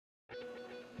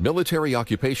Military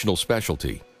Occupational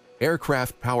Specialty,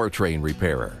 Aircraft Powertrain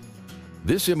Repairer.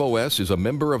 This MOS is a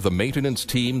member of the maintenance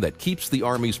team that keeps the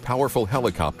Army's powerful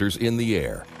helicopters in the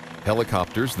air.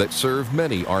 Helicopters that serve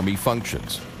many Army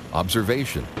functions: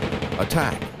 observation,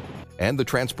 attack, and the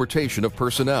transportation of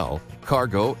personnel,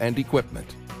 cargo, and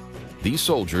equipment. These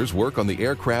soldiers work on the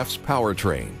aircraft's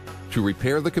powertrain to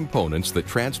repair the components that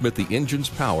transmit the engine's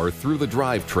power through the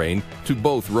drivetrain to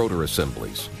both rotor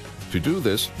assemblies. To do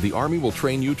this, the Army will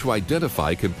train you to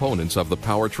identify components of the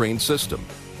powertrain system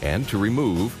and to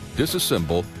remove,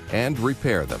 disassemble, and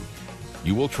repair them.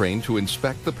 You will train to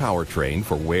inspect the powertrain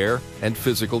for wear and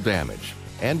physical damage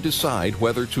and decide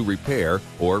whether to repair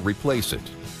or replace it.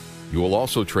 You will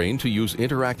also train to use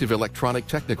interactive electronic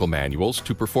technical manuals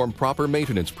to perform proper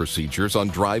maintenance procedures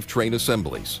on drivetrain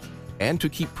assemblies and to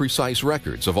keep precise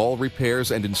records of all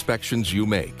repairs and inspections you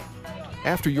make.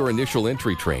 After your initial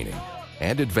entry training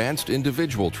and advanced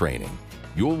individual training,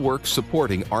 you'll work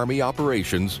supporting Army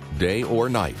operations day or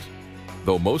night.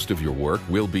 Though most of your work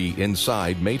will be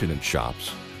inside maintenance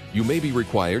shops, you may be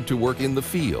required to work in the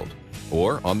field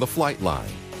or on the flight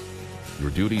line. Your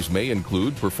duties may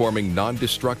include performing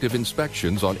non-destructive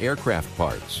inspections on aircraft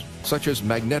parts, such as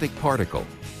magnetic particle,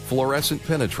 fluorescent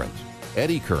penetrant,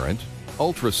 eddy current,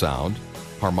 ultrasound,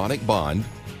 harmonic bond,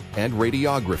 and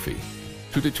radiography,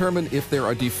 to determine if there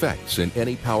are defects in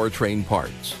any powertrain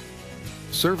parts.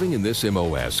 Serving in this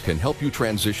MOS can help you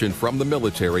transition from the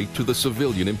military to the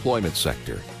civilian employment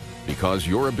sector, because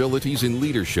your abilities in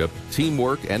leadership,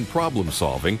 teamwork, and problem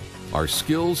solving are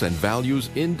skills and values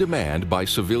in demand by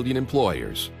civilian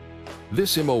employers.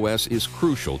 This MOS is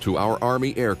crucial to our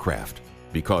Army aircraft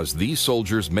because these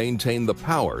soldiers maintain the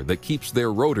power that keeps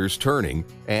their rotors turning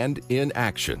and in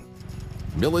action.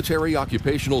 Military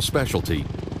Occupational Specialty,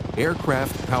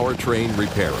 Aircraft Powertrain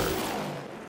Repairer.